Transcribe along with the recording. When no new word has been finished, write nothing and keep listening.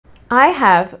I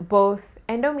have both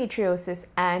endometriosis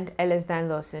and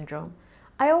Ehlers-Danlos syndrome.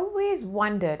 I always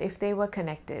wondered if they were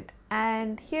connected,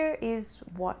 and here is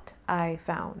what I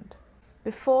found.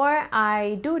 Before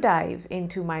I do dive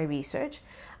into my research,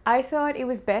 I thought it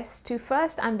was best to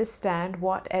first understand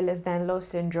what Ehlers-Danlos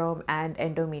syndrome and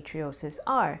endometriosis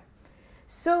are.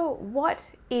 So, what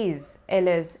is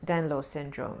Ehlers-Danlos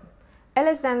syndrome?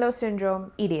 Ehlers-Danlos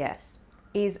syndrome, EDS,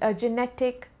 is a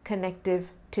genetic connective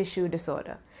tissue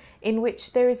disorder in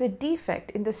which there is a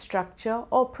defect in the structure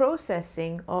or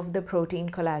processing of the protein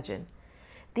collagen.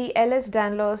 The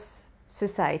Ehlers-Danlos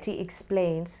Society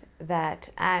explains that,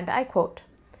 and I quote,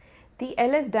 "The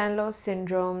Ehlers-Danlos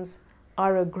syndromes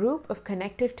are a group of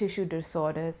connective tissue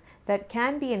disorders that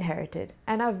can be inherited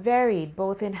and are varied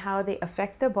both in how they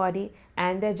affect the body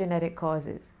and their genetic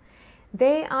causes.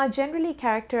 They are generally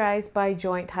characterized by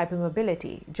joint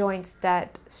hypermobility, joints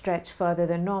that stretch further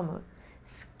than normal,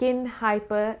 skin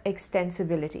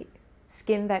hyperextensibility,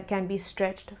 skin that can be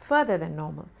stretched further than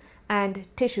normal, and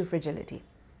tissue fragility."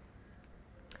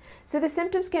 So the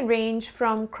symptoms can range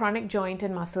from chronic joint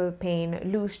and muscle pain,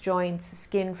 loose joints,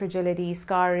 skin fragility,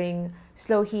 scarring,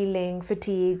 slow healing,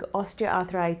 fatigue,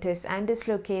 osteoarthritis, and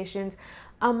dislocations,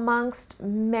 amongst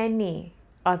many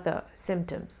other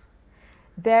symptoms.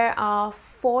 There are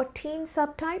 14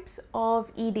 subtypes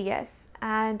of EDS,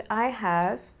 and I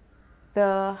have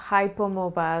the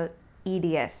hypermobile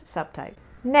EDS subtype.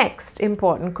 Next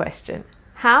important question: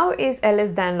 how is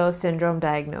Ehlers-Danlos syndrome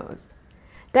diagnosed?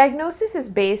 Diagnosis is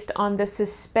based on the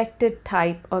suspected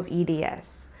type of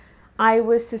EDS. I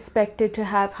was suspected to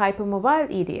have hypermobile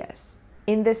EDS.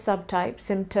 In this subtype,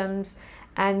 symptoms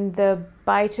and the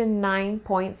Byton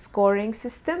 9-point scoring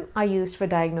system are used for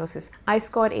diagnosis. I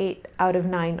scored 8 out of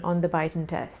 9 on the Byton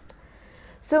test.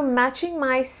 So matching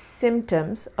my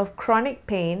symptoms of chronic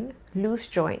pain, loose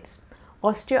joints,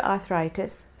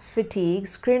 osteoarthritis, fatigue,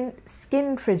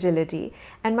 skin fragility,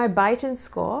 and my Byton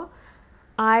score,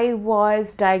 I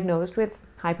was diagnosed with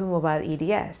hypermobile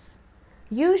EDS.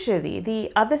 Usually,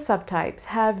 the other subtypes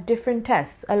have different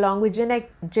tests along with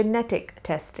genetic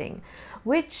testing,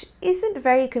 which isn't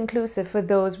very conclusive for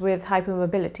those with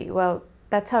hypermobility. Well,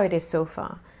 that's how it is so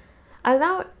far. I'll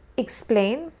now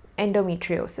explain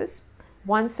endometriosis.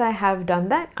 Once I have done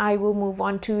that, I will move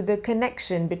on to the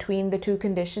connection between the two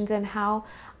conditions and how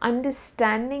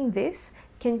understanding this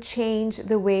can change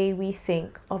the way we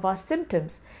think of our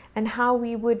symptoms and how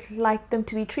we would like them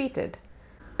to be treated.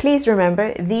 Please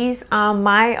remember, these are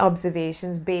my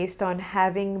observations based on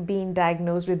having been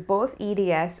diagnosed with both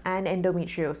EDS and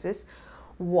endometriosis,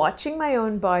 watching my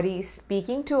own body,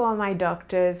 speaking to all my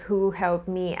doctors who helped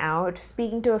me out,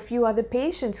 speaking to a few other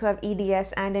patients who have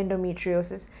EDS and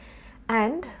endometriosis,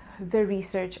 and the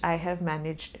research I have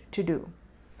managed to do.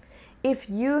 If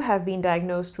you have been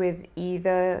diagnosed with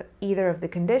either of the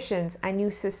conditions and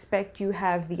you suspect you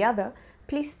have the other,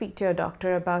 please speak to your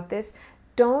doctor about this.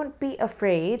 Don't be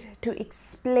afraid to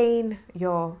explain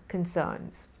your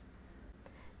concerns.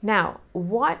 Now,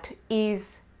 what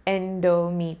is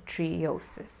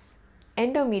endometriosis?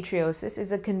 Endometriosis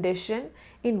is a condition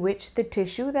in which the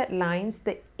tissue that lines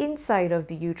the inside of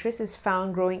the uterus is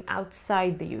found growing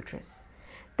outside the uterus.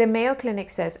 The Mayo Clinic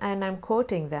says, and I'm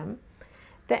quoting them,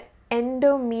 "The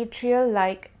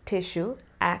endometrial-like tissue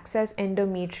acts as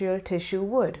endometrial tissue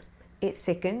would. It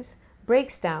thickens,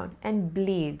 breaks down, and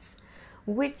bleeds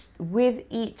with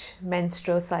each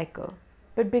menstrual cycle.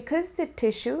 But because the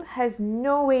tissue has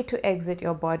no way to exit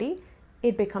your body,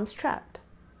 it becomes trapped."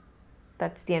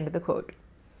 That's the end of the quote.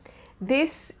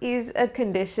 This is a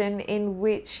condition in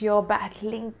which you're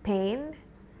battling pain,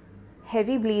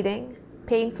 heavy bleeding,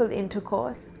 painful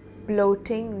intercourse,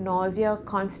 bloating, nausea,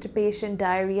 constipation,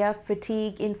 diarrhea,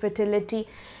 fatigue, infertility,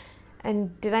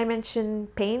 and did I mention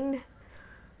pain?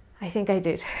 I think I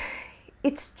did.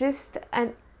 It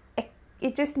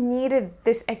just needed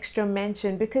this extra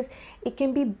mention because it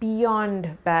can be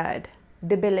beyond bad,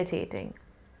 debilitating,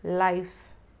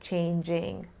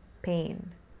 life-changing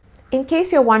pain. In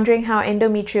case you're wondering how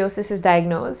endometriosis is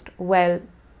diagnosed, well,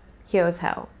 here's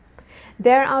how.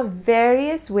 There are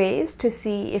various ways to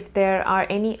see if there are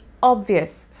any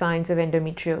obvious signs of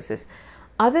endometriosis.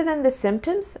 Other than the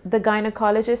symptoms, the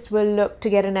gynecologist will look to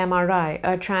get an MRI,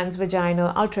 a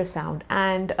transvaginal ultrasound,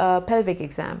 and a pelvic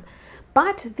exam.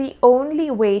 But the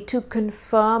only way to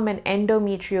confirm an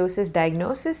endometriosis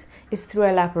diagnosis is through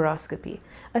a laparoscopy,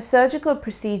 a surgical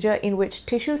procedure in which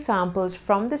tissue samples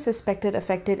from the suspected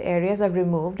affected areas are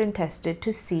removed and tested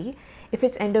to see if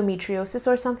it's endometriosis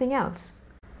or something else.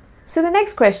 So the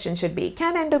next question should be,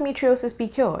 can endometriosis be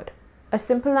cured? A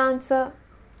simple answer,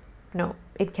 no,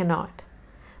 it cannot.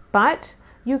 But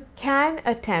You can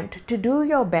attempt to do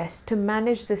your best to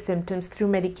manage the symptoms through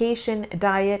medication,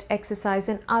 diet, exercise,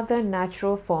 and other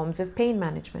natural forms of pain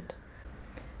management.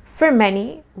 For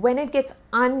many, when it gets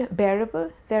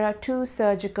unbearable, there are two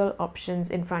surgical options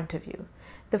in front of you.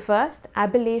 The first,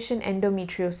 ablation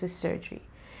endometriosis surgery,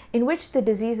 in which the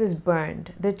disease is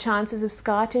burned. The chances of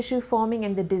scar tissue forming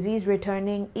and the disease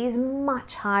returning is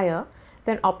much higher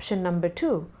than option number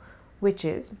 2, which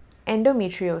is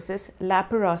endometriosis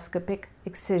laparoscopic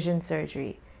excision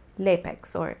surgery,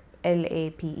 LAPEX or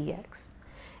LAPEX.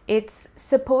 It's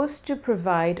supposed to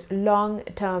provide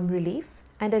long-term relief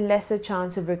and a lesser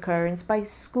chance of recurrence by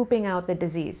scooping out the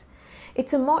disease.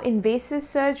 It's a more invasive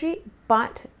surgery,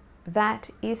 but that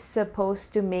is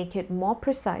supposed to make it more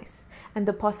precise, and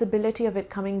the possibility of it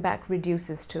coming back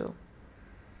reduces too.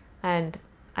 And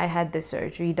I had this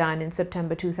surgery done in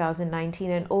September 2019,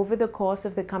 and over the course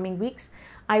of the coming weeks,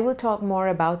 I will talk more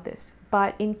about this.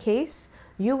 But in case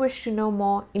you wish to know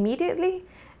more immediately,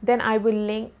 then I will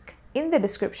link in the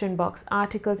description box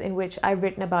articles in which I've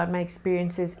written about my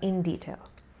experiences in detail.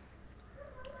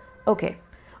 Okay,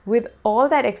 with all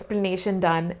that explanation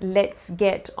done, let's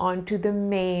get on to the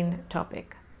main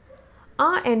topic.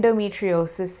 Are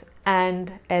endometriosis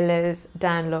and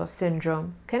Ehlers-Danlos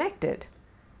syndrome connected?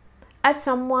 As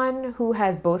someone who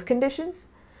has both conditions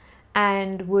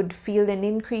and would feel an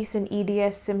increase in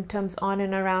EDS symptoms on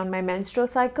and around my menstrual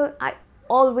cycle, I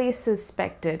always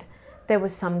suspected there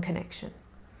was some connection.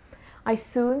 I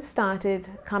soon started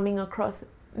coming across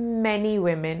many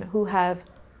women who have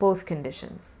both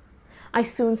conditions. I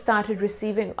soon started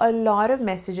receiving a lot of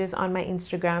messages on my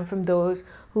Instagram from those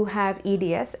who have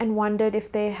EDS and wondered if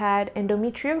they had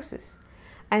endometriosis,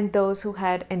 and those who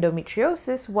had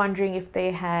endometriosis wondering if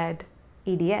they had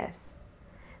EDS.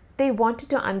 They wanted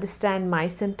to understand my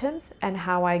symptoms and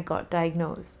how I got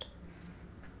diagnosed.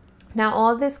 Now,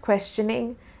 all this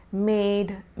questioning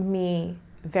made me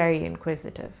very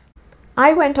inquisitive.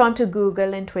 I went on to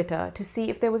Google and Twitter to see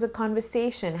if there was a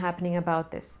conversation happening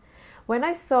about this. When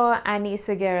I saw Annie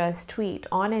Seguera's tweet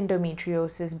on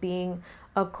endometriosis being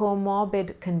a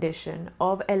comorbid condition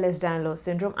of Ehlers-Danlos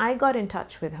syndrome, I got in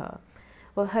touch with her.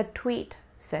 Well, her tweet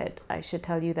said, I should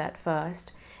tell you that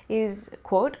first, is,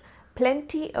 quote,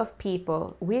 "Plenty of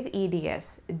people with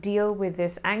EDS deal with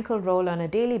this ankle roll on a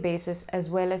daily basis, as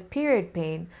well as period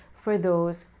pain for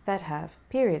those that have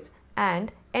periods.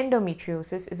 And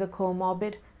endometriosis is a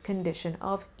comorbid condition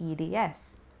of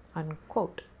EDS,"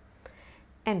 unquote.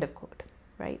 End of quote,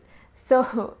 right?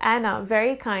 So Anna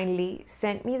very kindly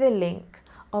sent me the link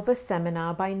of a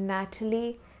seminar by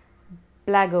Natalie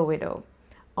Blagowidow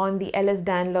on the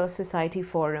Ehlers-Danlos Society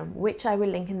forum, which I will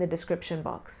link in the description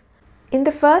box. In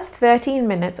the first 13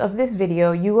 minutes of this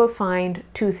video, you will find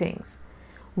two things.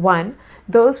 One,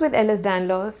 those with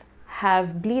Ehlers-Danlos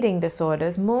have bleeding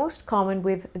disorders, most common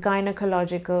with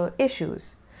gynecological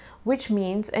issues, which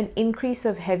means an increase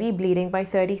of heavy bleeding by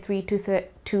 33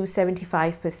 to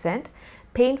 75%,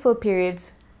 painful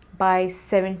periods by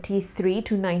 73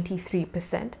 to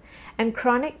 93%, and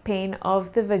chronic pain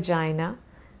of the vagina,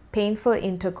 painful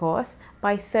intercourse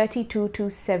by 32 to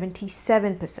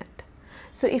 77%.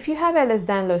 So if you have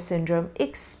Ehlers-Danlos syndrome,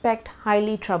 expect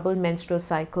highly troubled menstrual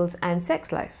cycles and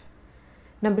sex life.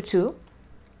 Number two,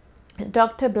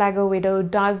 Dr. Blagowidow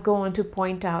does go on to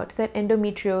point out that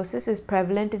endometriosis is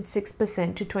prevalent in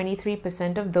 6% to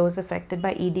 23% of those affected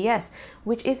by EDS,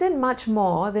 which isn't much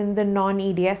more than the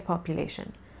non-EDS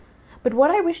population. But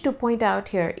what I wish to point out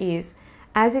here is,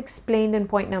 as explained in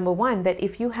point number 1, that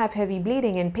if you have heavy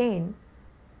bleeding and pain,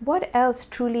 what else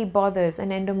truly bothers an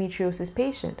endometriosis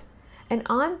patient? And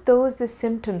aren't those the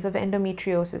symptoms of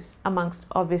endometriosis, amongst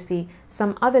obviously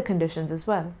some other conditions as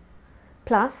well?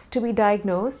 Plus, to be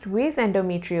diagnosed with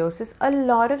endometriosis, a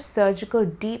lot of surgical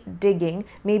deep digging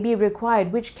may be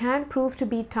required, which can prove to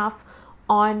be tough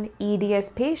on EDS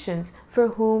patients for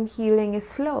whom healing is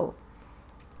slow.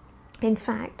 In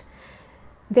fact,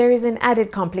 there is an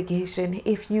added complication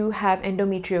if you have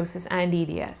endometriosis and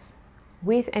EDS.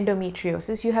 With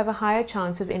endometriosis, you have a higher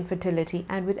chance of infertility,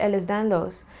 and with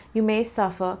Ehlers-Danlos, you may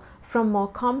suffer from more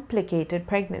complicated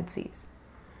pregnancies.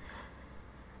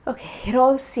 Okay, it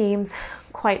all seems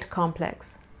quite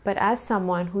complex, but as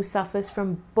someone who suffers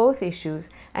from both issues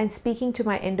and speaking to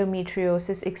my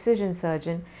endometriosis excision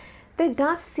surgeon, there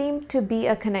does seem to be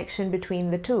a connection between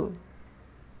the two.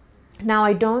 Now,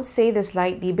 I don't say this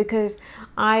lightly because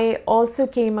I also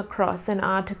came across an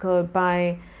article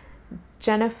by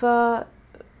Jennifer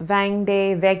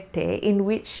Vegte in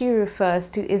which she refers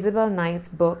to Isabel Knight's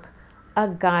book, A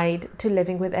Guide to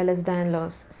Living with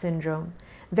Ehlers-Danlos Syndrome.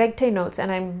 Vegte notes,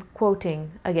 and I'm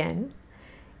quoting again,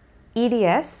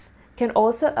 EDS can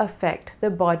also affect the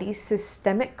body's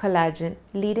systemic collagen,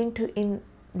 leading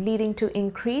to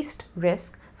increased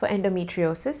risk for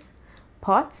endometriosis,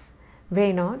 POTS,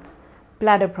 Raynaud's,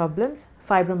 bladder problems,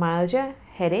 fibromyalgia,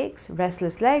 headaches,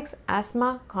 restless legs,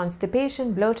 asthma,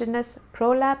 constipation, bloatedness,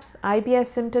 prolapse, IBS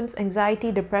symptoms,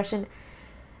 anxiety, depression,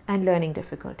 and learning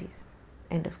difficulties.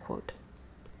 End of quote.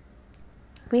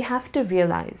 We have to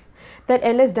realize that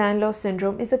Ehlers-Danlos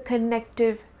syndrome is a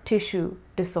connective tissue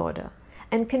disorder,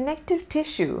 and connective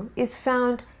tissue is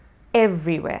found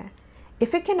everywhere.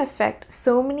 If it can affect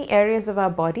so many areas of our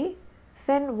body,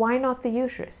 then why not the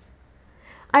uterus?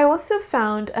 I also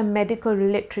found a medical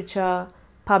literature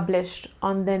published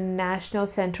on the National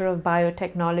Center of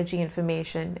Biotechnology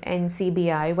Information,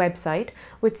 NCBI website,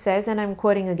 which says, and I'm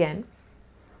quoting again,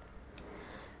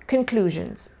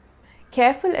 conclusions.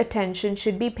 Careful attention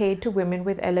should be paid to women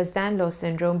with Ehlers-Danlos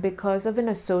syndrome because of an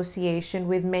association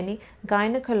with many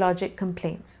gynecologic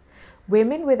complaints.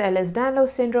 Women with Ehlers-Danlos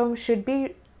syndrome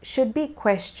should be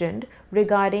questioned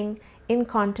regarding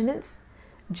incontinence,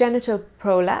 genital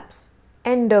prolapse,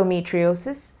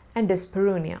 endometriosis, and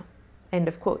dyspareunia. End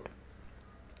of quote.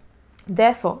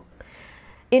 Therefore,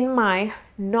 in my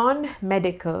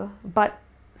non-medical but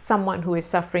someone who is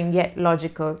suffering yet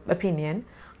logical opinion,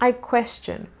 I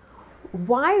question,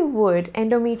 why would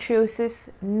endometriosis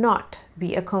not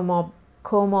be a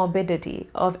comorbidity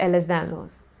of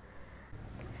Ehlers-Danlos?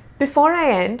 Before I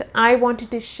end, I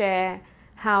wanted to share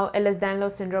how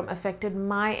Ehlers-Danlos syndrome affected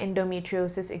my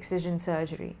endometriosis excision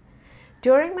surgery.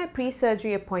 During my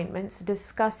pre-surgery appointments,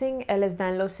 discussing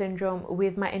Ehlers-Danlos syndrome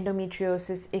with my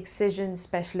endometriosis excision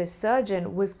specialist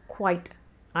surgeon was quite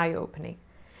eye-opening.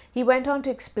 He went on to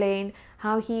explain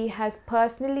how he has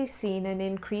personally seen an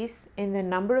increase in the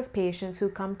number of patients who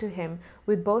come to him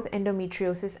with both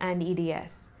endometriosis and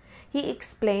EDS. He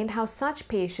explained how such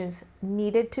patients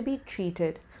needed to be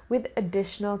treated with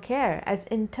additional care, as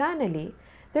internally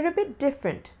they're a bit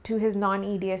different to his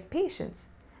non-EDS patients,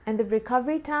 and the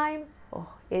recovery time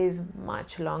is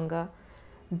much longer.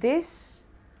 This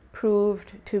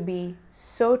proved to be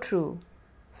so true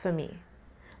for me.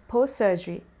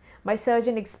 Post-surgery, my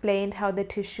surgeon explained how the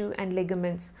tissue and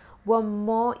ligaments were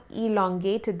more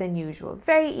elongated than usual,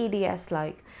 very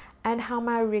EDS-like, and how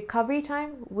my recovery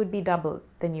time would be double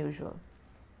than usual.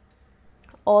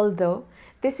 Although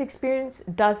this experience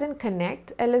doesn't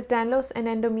connect Ehlers-Danlos and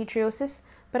endometriosis,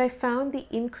 but I found the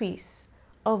increase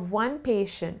of one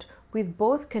patient with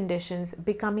both conditions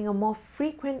becoming a more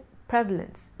frequent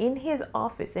prevalence in his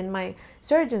office, in my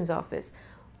surgeon's office,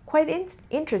 quite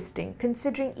interesting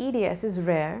considering EDS is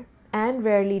rare and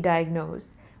rarely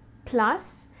diagnosed.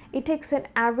 Plus, it takes an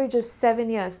average of 7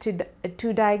 years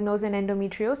to diagnose an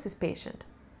endometriosis patient.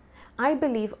 I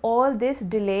believe all this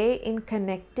delay in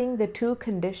connecting the two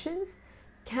conditions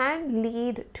can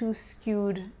lead to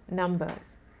skewed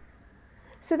numbers.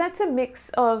 So that's a mix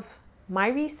of my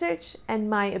research and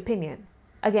my opinion.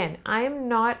 Again, I am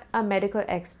not a medical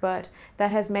expert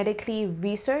that has medically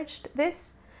researched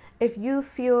this. If you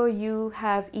feel you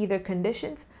have either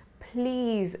conditions,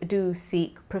 please do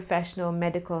seek professional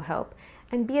medical help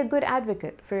and be a good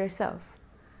advocate for yourself.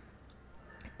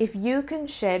 If you can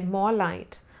shed more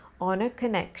light on a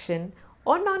connection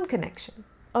or non-connection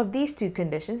of these two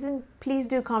conditions, then please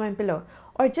do comment below,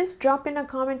 or just drop in a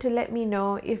comment to let me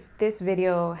know if this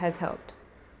video has helped.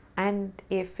 And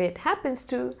if it happens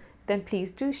to, then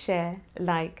please do share,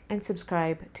 like, and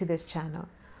subscribe to this channel.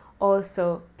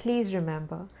 Also, please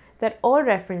remember that all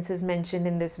references mentioned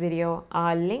in this video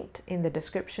are linked in the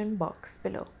description box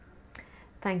below.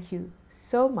 Thank you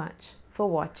so much for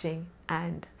watching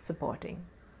and supporting.